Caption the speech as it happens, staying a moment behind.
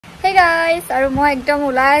Hey guys, আৰু মই একদম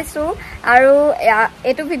ওলাই আছো আৰু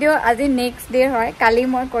এটো ভিডিও আজি নেক্সট ডে হয় কালি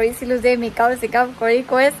মই কৰিছিলো যে মেকআপ কৰি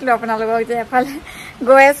কৈছিলো আপোনালোকক যে এফালে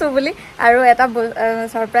গৈ আছো বুলি আৰু এটা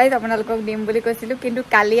সাৰপ্ৰাইজ আপোনালোকক দিম বুলি কৈছিলো কিন্তু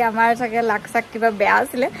কালি আমাৰ চাগে লাকসাক কিবা বেয়া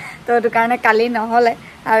আছিল তো এটো কাৰণে কালি নহলে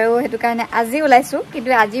আৰু হেতু কাৰণে আজি ওলাইছো কিন্তু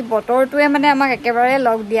আজি বতৰটোৱে মানে আমাক একেবাৰে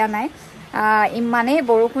লগ দিয়া নাই ইমানে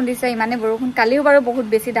বৰষুণ দিছে ইমানে বৰষুণ কালিও বাৰু বহুত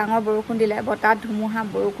বেছি ডাঙৰ বৰষুণ দিলে বতাহ ধুমুহা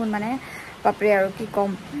বৰষুণ মানে বাপৰে আৰু কি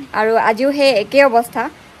কম আৰু আজিও হে একে অৱস্থা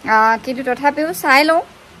কিন্তু তথাপিও চাই লও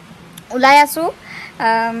উলাই আছো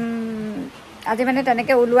আজি মানে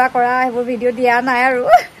তেনেকে উলুৱা কৰা হেবোৰ ভিডিও দিয়া নাই আৰু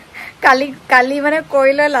কালি মানে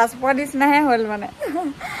কইলৈ লাষ্ট পৰ দিছনাহে হল মানে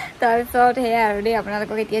তাৰপিছত হে আৰু দেই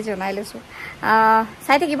আপোনালোকক এতিয়া জনাই লৈছো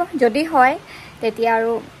চাই থাকিব যদি হয় তেতিয়া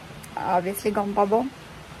আৰু obviously গম পাব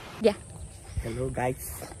দিয়া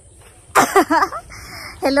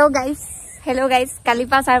Hello guys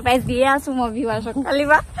kalipa surprise diye asu mo viewers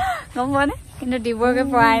kalipa gomone kintu diboge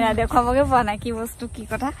poai na dekhoboge poa na ki bostu ki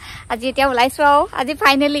kotha aji etia ulaisu au aji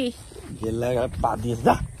finally gela padi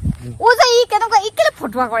da o ja I kenoka ikele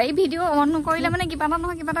photwa kore ei video on korile mane kiba na no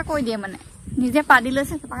kiba ta koi die mane nije padi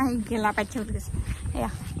loise ta gela paiche ulgese eya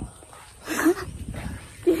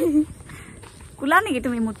kula niki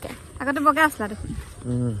tumi mutke agote boga asla dekhun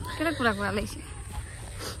kele kula kula laise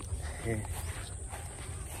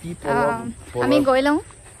আমি গৈ লওঁ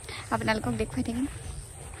আপোনালোকক দেখুৱাই থাকিম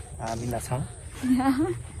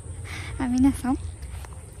আমি নাচাওঁ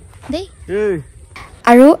দেই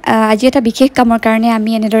আৰু আজি এটা বিশেষ কামৰ কাৰণে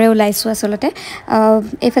আমি এনেদৰে ওলাইছো আসলতে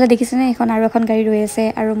এফালে দেখিছেনে এখন আৰু এখন গাড়ী ৰৈ আছে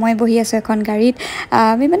আৰু মই বহি আছো এখন গাড়ীত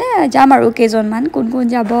আমি মানে যাম আৰু কেজনমান কোন কোন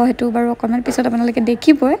যাব হেতু বাৰু অকমান পিছত আপোনালোকে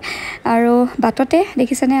দেখিবই আৰু বাটতে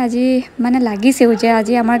দেখিছেনে আজি মানে লাগিছে যে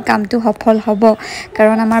আজি আমাৰ কামটো সফল হ'ব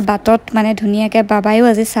কাৰণ আমাৰ বাটত মানে ধুনিয়াকে বাবাইও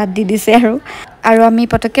আজি সাথ দি দিছে আৰু আমি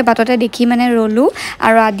পটককে বাটতে দেখি মানে ৰলো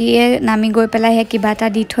আৰু আদিয়ে নামি গৈ পেলাই হে কিবা এটা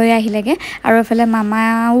দি থৈ আহিলেগে আৰু এফালে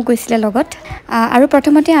মামাও গৈছিলে লগত আৰু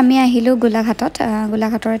প্ৰথমতে আমি আহিলো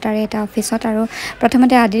গোলাঘাটৰ তাৰে এটা অফিসত আৰু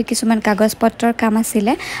প্ৰথমতে আদিৰ কিছুমান কাগজ পত্ৰৰ কাম আছিল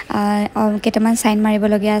কেটামান সাইন মাৰিব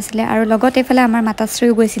লগিয়া আছিল আৰু লগত এফালে আমাৰ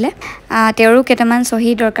মাতাশ্ৰীও গৈছিলে তেওৰো কেটামান সহি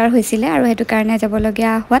দৰকাৰ হৈছিল আৰু হেতু কাৰণে যাব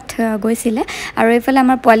লগিয়া হোৱাত গৈছিল আৰু এফালে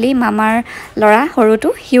আমাৰ পোৱালি মামাৰ লৰা হৰুটো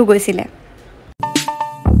হিউ গৈছিল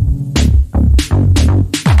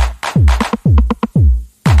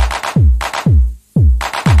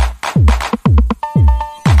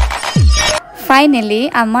Finally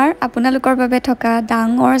আমাৰ আপোনালোকৰ বাবে থকা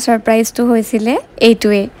ডাঙৰ সাৰপ্ৰাইজটো হৈছিল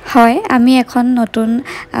এইটোৱে হয় আমি এখন নতুন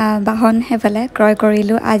বাহন হেফালে ক্ৰয়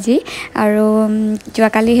কৰিলো আজি আৰু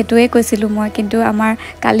যোৱাকালি হেতুৱে কৈছিলো মই কিন্তু আমাৰ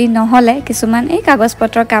কালি নহলে কিছুমান এই কাগজ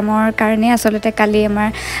পত্ৰৰ কামৰ কাৰণে আসলতে কালি আমাৰ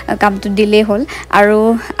কামটো দিলে হল আৰু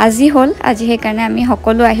আজি হে কাৰণে আমি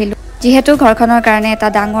সকলো আহিলো যেহেতু ঘৰখনৰ কাৰণে এটা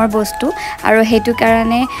ডাঙৰ বস্তু আৰু হেতু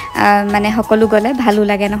কাৰণে মানে সকলো গলে ভালো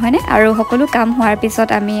লাগে নহয়নে আৰু সকলো কাম হোৱাৰ পিছত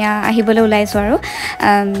আমি আহিবলৈ ওলাইছো আৰু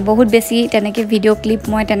বহুত বেছি তেনেকে ভিডিও ক্লিপ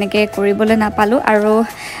মই তেনেকে কৰিবলৈ নাপালো আৰু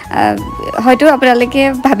হয়তো আপোনালোকে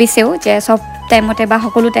ভাবিছেও যে সব টাইমতে বা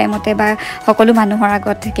সকলো টাইমতে বা সকলো মানুহৰ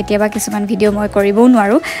আগত কেতিয়াবা কিছুমান ভিডিও মই কৰিবও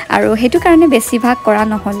নোৱাৰো আৰু হেতু কাৰণে বেছিভাগ কৰা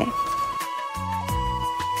নহলে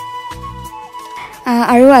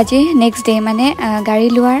আৰু আজি নেক্সট ডে মানে গাড়ী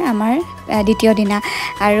লোৱাৰ আমাৰ দ্বিতীয় দিনা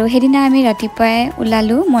আৰু হেদিনা আমি ৰাতিপুৱাই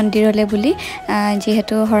উলালো মন্দিৰলে বুলি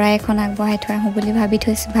যেহেতু হৰাই এখন আগবঢ়াই থৈ আহো বুলি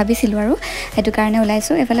ভাবিছিলো আৰু হেতু কাৰণে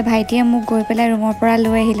ওলাইছো এফালে ভাইটিয়ে মোক গৈ পেলাই ৰুমৰ পৰা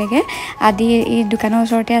লৈ আহিলেগে আদি এই দোকানৰ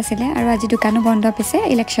ওচৰতে আছিল আৰু আজি দোকানো বন্ধ পিছে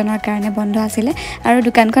ইলেকশ্যনৰ কাৰণে বন্ধ আছিল আৰু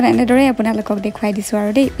দোকানখন এনেদৰে আপোনালোকক দেখুৱাই দিছো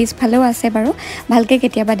আৰু দেই পিছফালেও আছে বাৰু ভালকে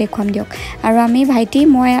কেতিয়াবা দেখুৱাম দিয়ক আৰু আমি ভাইটি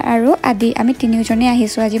মই আৰু আদি আমি তিনিওজনে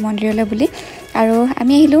আহিছো আজি মন্দিৰলে বুলি আৰু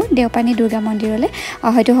আমি আহিলো দেওপানী দুৰ্গা মন্দিৰলে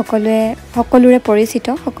হয়তো সকলোৰে পৰিচিত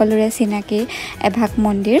সকলোৰে চিনাকি এভাগ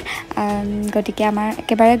মন্দিৰ গতিকে আমাৰ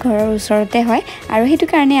একেবাৰে ঘৰৰ ওচৰতে হয় আৰু হেতু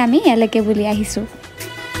কাৰণে আমি এলেকে বুলি আহিছো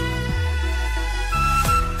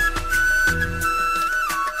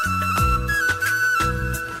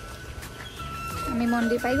আমি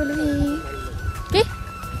মন্দিৰ পাই গলো কি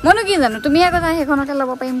মনো কি জানো তুমি আগত হেখনতে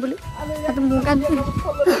লব পাৰিম বুলি তুমি মুকা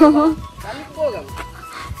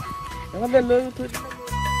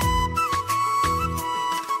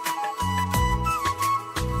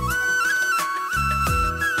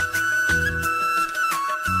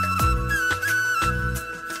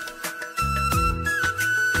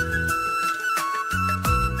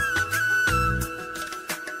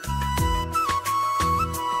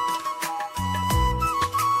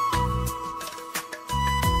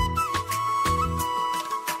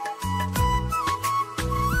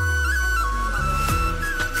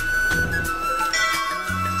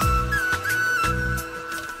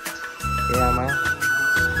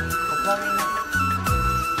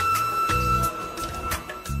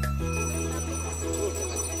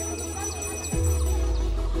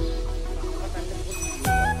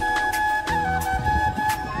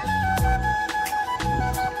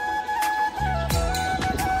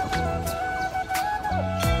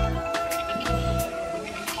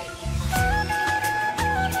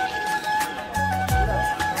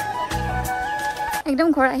একদম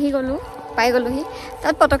ঘৰ আহি গ'লোঁ পাই গ'লোহি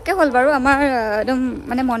তাত পটককৈ হ'ল বাৰু আমাৰ একদম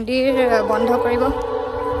মানে মন্দিৰ বন্ধ কৰিব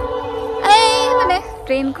এই মানে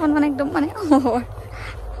ট্ৰেইনখন মানে একদম মানে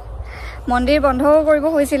মন্দিৰ বন্ধ কৰিব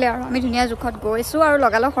হৈছিলে আৰু আমি ধুনীয়া জোখত গৈছোঁ আৰু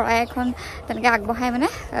লগালগ শৰাই এখন তেনেকৈ আগবঢ়াই মানে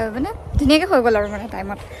ধুনীয়াকৈ হৈ গ'ল আৰু মানে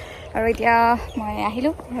টাইমত আৰু এতিয়া মই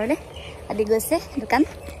আহিলোঁ ঘৰলৈ আদি গৈছে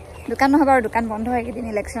দোকান নহয় বাৰু দোকান বন্ধ এইকেইদিন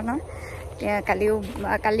ইলেকশ্যনৰ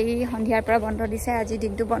কালি সন্ধিয়াৰ পৰা বন্ধ দিছে আজি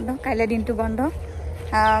দিনটো বন্ধ কাইলৈ দিনটো বন্ধ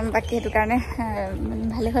বাকী সেইটো কাৰণে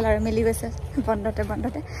ভালে হ'ল আৰু মিলি গৈছে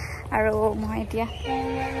বন্ধতে আৰু মই এতিয়া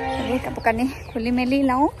কাপোৰ কানি খুলি মেলি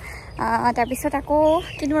লওঁ তাৰপিছত আকৌ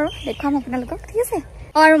কিনো আৰু দেখুৱাম আপোনালোকক ঠিক আছে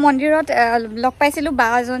আৰু মন্দিৰত লগ পাইছিলোঁ বা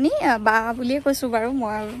এজনী বা বুলিয়ে কৈছোঁ বাৰু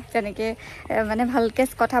মই তেনেকৈ মানে ভালকৈ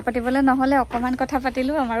কথা পাতিবলৈ নহ'লে অকণমান কথা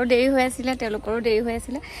পাতিলোঁ আমাৰো দেৰি হৈ আছিলে তেওঁলোকৰো দেৰি হৈ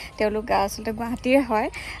আছিলে তেওঁলোক আচলতে গুৱাহাটীৰে হয়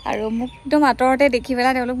আৰু মোক একদম আঁতৰতে দেখি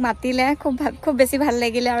পেলাই তেওঁলোক মাতিলে খুব বেছি ভাল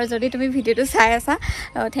লাগিলে আৰু যদি তুমি ভিডিঅ'টো চাই আছা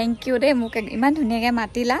থেংক ইউ দেই মোক ইমান ধুনীয়াকৈ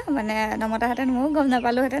মাতিলা মানে নমতাহেঁতেন ময়ো গম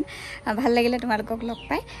নাপালোঁহেঁতেন ভাল লাগিলে তোমালোকক লগ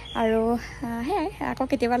পাই আৰু সেয়াই আকৌ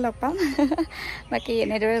কেতিয়াবা লগ পাম বাকী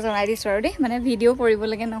এনেদৰে জনাই দিছোঁ আৰু দেই মানে ভিডিঅ'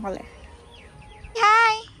 কৰিবলৈকে নহ'লে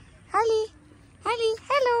হাই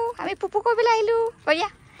হেল্ল' আমি পুপু কৰিবলৈ আহিলোঁ কৰিয়া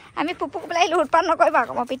আমি পুপু কৰিবলৈ আহিলোঁ উৎপাত নকৰিবা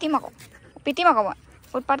আকৌ মই পিটিম আকৌ মই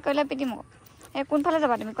উৎপাত কৰিলে পিটিম আকৌ এই কোনফালে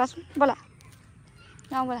যাবা তুমি কোৱাচোন ব'লা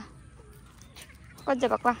যাওঁ ব'লা ক'ত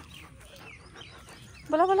যাবা কোৱা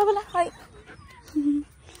ব'লা হয়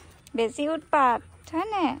বেছি উৎপাত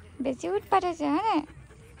হয়নে বেছি উৎপাত হৈছে হয়নে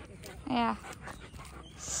এয়া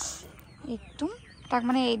একদম তাক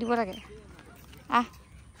মানে এৰি দিব লাগে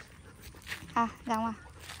আহ যাওঁ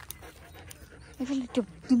এইফালে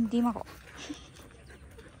দিম আকৌ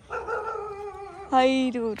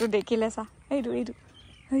সেইটো দেখিলে চা সেইটো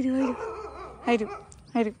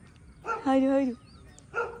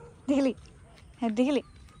দেখিলি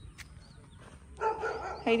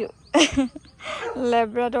সেইটো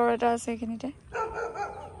লেব্ৰাডৰ এটা আছে এইখিনিতে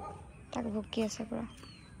তাক ভুকি আছে পুৰা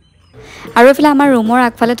আৰু এইফালে আমাৰ ৰুমৰ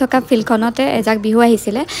আগফালে থকা ফিল্ডখনতে এজাক বিহু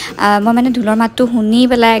আহিছিলে মই মানে ঢোলৰ মাতটো শুনি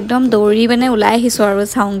পেলাই একদম দৌৰি মানে ওলাই আহিছোঁ আৰু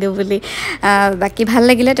চাওঁগৈ বুলি বাকী ভাল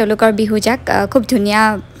লাগিলে তেওঁলোকৰ বিহুজাক খুব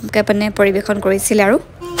ধুনীয়াকৈ মানে পৰিৱেশন কৰিছিলে আৰু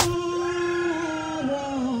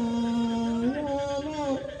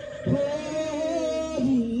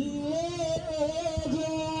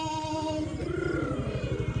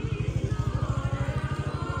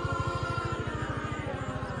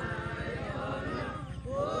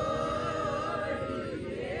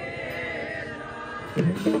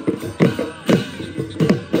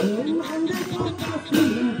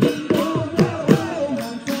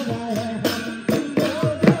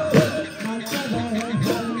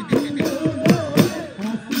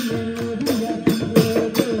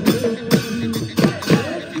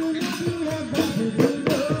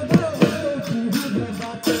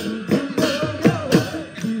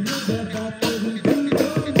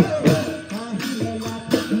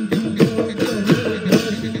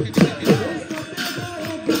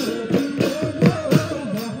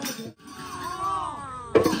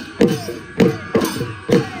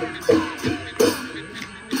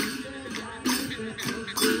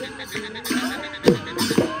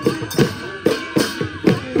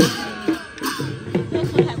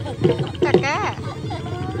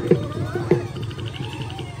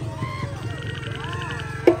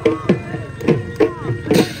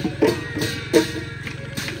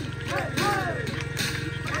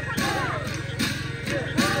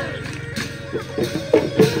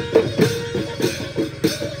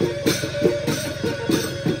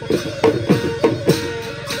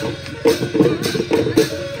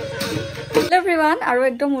আৰু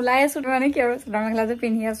একদম ওলাই আছোঁ মানে কি আৰু চাদৰ মেখেলাযোৰ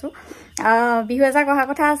পিন্ধি আছোঁ বিহু এজাক অহা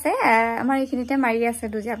কথা আছে আমাৰ এইখিনিতে মাৰি আছে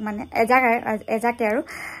দুজাক মানে এজাকে আৰু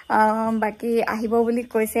বাকী আহিব বুলি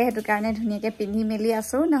কৈছে সেইটো কাৰণে ধুনীয়াকৈ পিন্ধি মেলি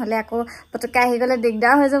আছোঁ নহ'লে আকৌ পটককৈ আহি গ'লে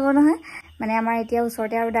দিগদাৰ হৈ যাব নহয় মানে আমাৰ এতিয়া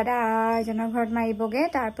ওচৰতে আৰু দাদা এজনৰ ঘৰত মাৰিবগৈ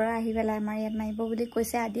তাৰ পৰা আহি পেলাই আমাৰ ইয়াত মাৰিব বুলি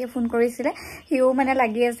কৈছে আদিয়ে ফোন কৰিছিলে সিও মানে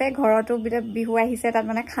লাগি আছে ঘৰতো বিহু আহিছে তাত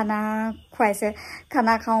মানে খানা খুৱাইছে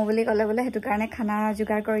খানা খাওঁ বুলি ক'লে বোলে সেইটো কাৰণে খানা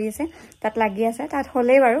যোগাৰ কৰি আছে তাত লাগি আছে তাত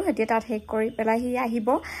হ'লেই বাৰু এতিয়া তাত শেষ কৰি পেলাই সি আহিব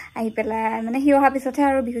আহি পেলাই মানে সি অহাৰ পিছতহে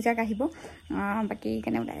আৰু বিহুজাক আহিব বাকী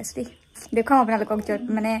কেনে ওলাই আছোঁ দেই দেখুৱাম আপোনালোকক য'ত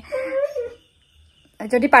মানে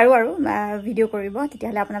যদি পাৰোঁ আৰু ভিডিঅ' কৰিব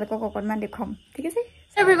তেতিয়াহ'লে আপোনালোকক অকণমান দেখুৱাম ঠিক আছে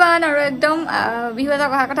এভৰিৱান আৰু একদম বিহু এটা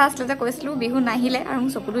অহা কথা আছিলে যে কৈছিলোঁ বিহু নাহিলে আৰু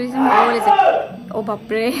মোৰ চকুটো দিছে মৰিব লাগিছে অ'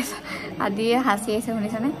 বাপৰে আদিয়ে হাঁচি আহিছে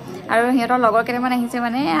শুনিছেনে আৰু সিহঁতৰ লগৰ কেইটামান আহিছে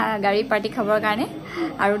মানে গাড়ী পাৰ্টি খাবৰ কাৰণে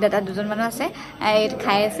আৰু দাদা দুজন মানুহ আছে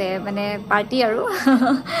খাই আছে মানে পাৰ্টি আৰু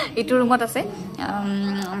ইটো ৰুমত আছে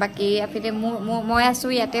বাকি আফিতে মই আছো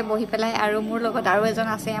ইয়াতে বহি পেলাই আৰু মোৰ লগত আৰু এজন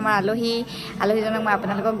আছে আমাৰ আলহীজনক মই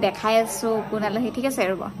আপোনালোকক দেখাই আছো কোন আলহী ঠিক আছে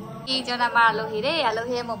ৰব ইজন আমাৰ আলহী ৰে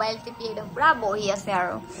আলহীয়ে মোবাইল টিপি একদম পুৰা বহি আছে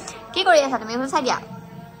আৰু কি কৰি আছা তুমি চাই দিয়া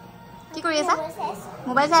কি কৰি আছা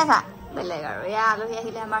মোবাইল চাই আছা বেলেগ আৰু এয়া আলহী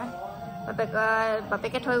আহিলে আমাৰ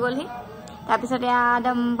বাপেকে থৈ গ'লহি তাৰপিছত এয়া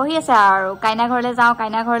একদম বহি আছে আৰু কাইনা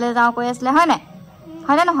ঘৰলৈ যাওঁ কৈ আছিলে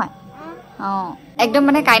হয়নে নহয় অঁ একদম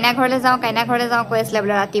মানে কাইনা ঘৰলৈ যাওঁ কৈ আছিলে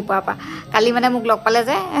বোলে ৰাতিপুৱাৰ পৰা কালি মানে মোক লগ পালে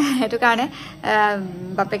যে সেইটো কাৰণে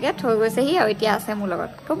বাপেকে থৈ গৈছেহি আৰু এতিয়া আছে মোৰ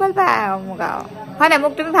লগত খুব ভাল পায় মোক আৰু হয় নাই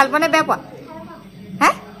মোক তুমি ভাল পোৱা নে বেয়া পোৱা হা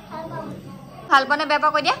ভাল পোৱা নে বেয়া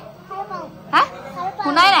পোৱা কৈ দিয়া হা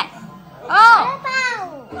শুনাই নাই অঁ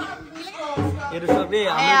এইটো সবি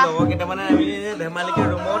আমি লগৰ কেইটামানে আমি ধেমালিকে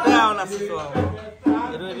ৰুমতে আৰু নাচিছো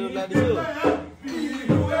আৰু এইটো ওলাই দিছো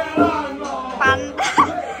পান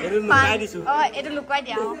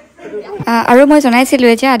আৰু মই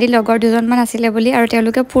জনাইছিলোৱে যে আদি লগৰ দুজনমান আছিলে বুলি আৰু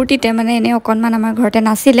তেওঁলোকে ফূৰ্তিতে মানে এনে অকণমান আমাৰ ঘৰতে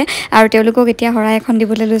নাছিলে আৰু তেওঁলোকক এতিয়া শৰাই এখন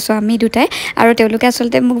দিবলৈ লৈছোঁ আমি দুটাই আৰু তেওঁলোকে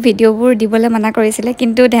আচলতে মোক ভিডিঅ'বোৰ দিবলৈ মানা কৰিছিলে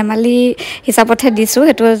কিন্তু ধেমালি হিচাপতহে দিছোঁ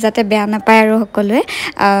সেইটো যাতে বেয়া নাপায় আৰু সকলোৱে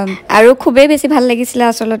আৰু খুবেই বেছি ভাল লাগিছিলে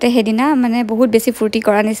আচলতে সেইদিনা মানে বহুত বেছি ফূৰ্তি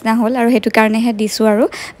কৰা নিচিনা হ'ল আৰু সেইটো কাৰণেহে দিছোঁ আৰু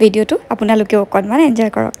ভিডিঅ'টো আপোনালোকেও অকণমান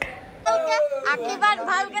এনজয় কৰক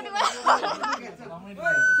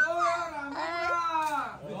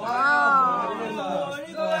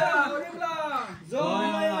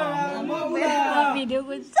ভিডিও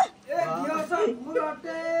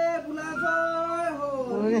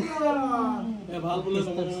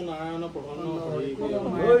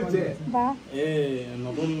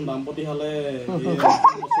নতুন দাম্পতি হলে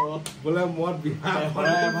বোলে মদ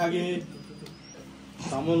ভাগি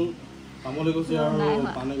তামোলে গুচি আৰু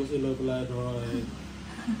পানে গুচি লৈ পেলাই ধৰ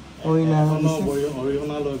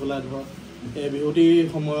অৰিহণা লৈ পেলাই ধৰ এই বিহুতিৰ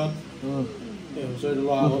সময়ত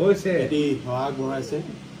এটি সেৱা আগবঢ়াইছে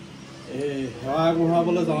এই সেৱা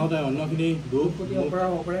আগবঢ়াবলৈ যাওঁতে অন্যখিনি দুখ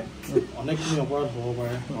অনেকখিনি অপৰাধ হ'ব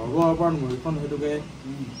পাৰে সৰ্বৰ অপৰাধ মূৰ্খন সেইটোকে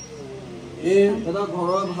এই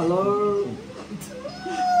ঘৰৰ ভালৰ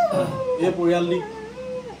এই পৰিয়ালটিক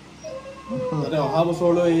যাতে অহা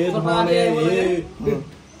বছৰলৈ এই ধৰণে এই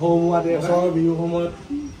বছৰৰ বিহু সময়ত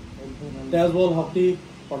তেজবল শক্তি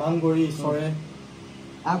প্ৰদান কৰি ঈশ্বৰে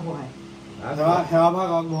সেৱা ভাগ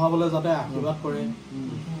আগবঢ়াবলৈ যাতে আশীৰ্বাদ কৰে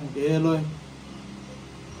এলৈ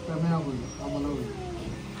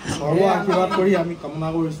সৰ্ব আশীৰ্বাদ কৰি আমি কামনা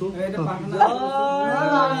কৰিছো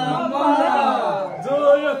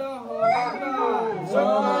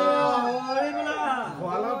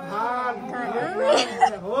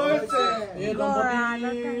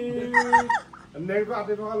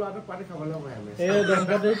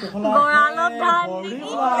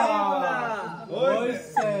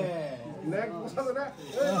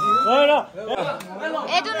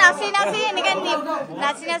এইটো নাচি এনেকে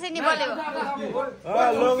নাচি নিব লাগিব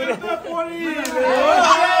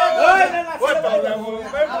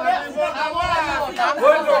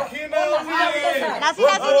নাচি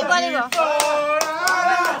নিব লাগিব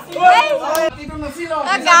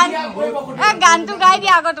গানটো গাই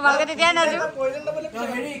দিয়া আকৌ তোমালোকে তেতিয়া নাচো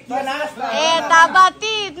এটা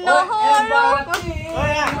বাতিত নহৰু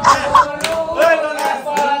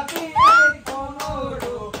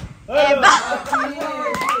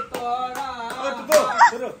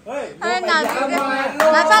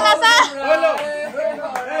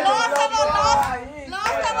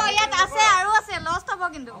ইয়াত আছে আৰু আছে লষ্ট হব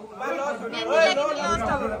কিন্তু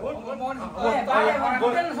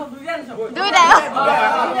দুইটাই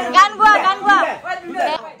গান গোৱা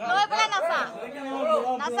লৈ পেলাই নাচা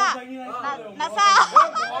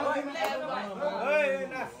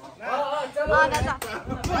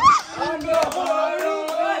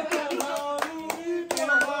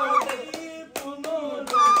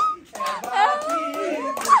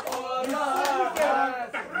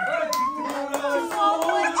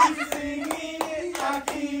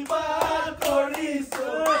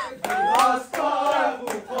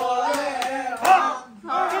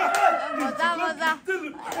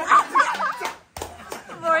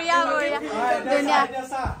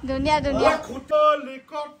ধুনীয়া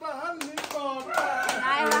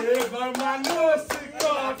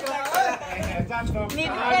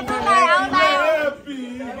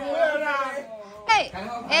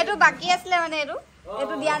এইটো বাকী আছিলে মানে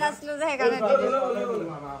এইটো দিয়া নাছিলো যে সেইকাৰণে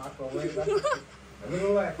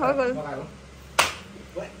হৈ গ'ল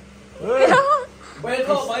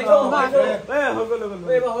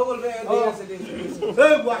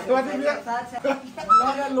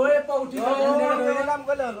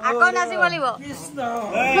আকৌ নাচিব লাগিব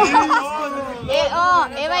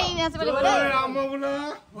এইবাৰ নাচিব লাগিব দেই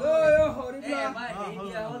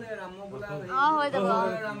হৈ যাব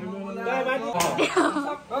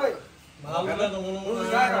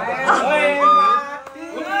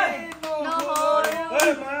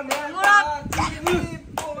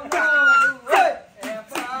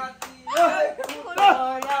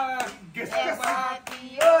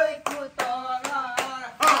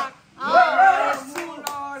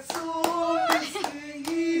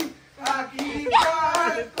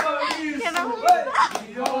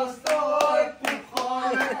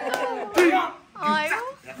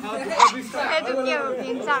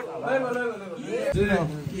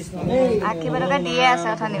আশীৰ্বাদকে দিয়ে আছে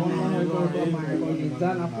অথনি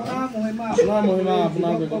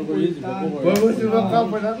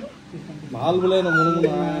ভাল বোলে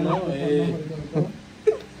নমনাৰায়ণ এই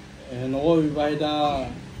নৱবিবাহিতা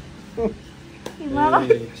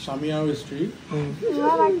স্বামী আৰু স্ত্ৰী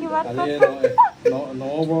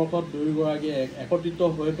নৱবৰ্ষত দুয়োগৰাকী একত্ৰিত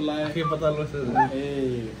হৈ পেলাই এই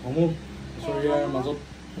সমূহ চৰিয়াৰ মাজত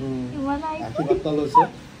আশীৰ্বাদ লৈছে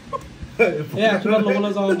এই আশীৰ্বাদ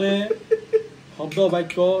ল'বলৈ যাওঁতে শব্দ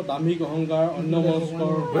বাক্য দাম্ভিক অহংকাৰ অন্য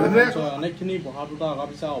মনস্কৰ অনেকখিনি বহা দুটা অগা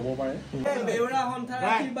পিছা হ'ব পাৰে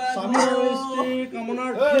স্বামী আৰু স্ত্ৰীৰ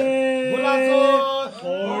কামনাৰ্থে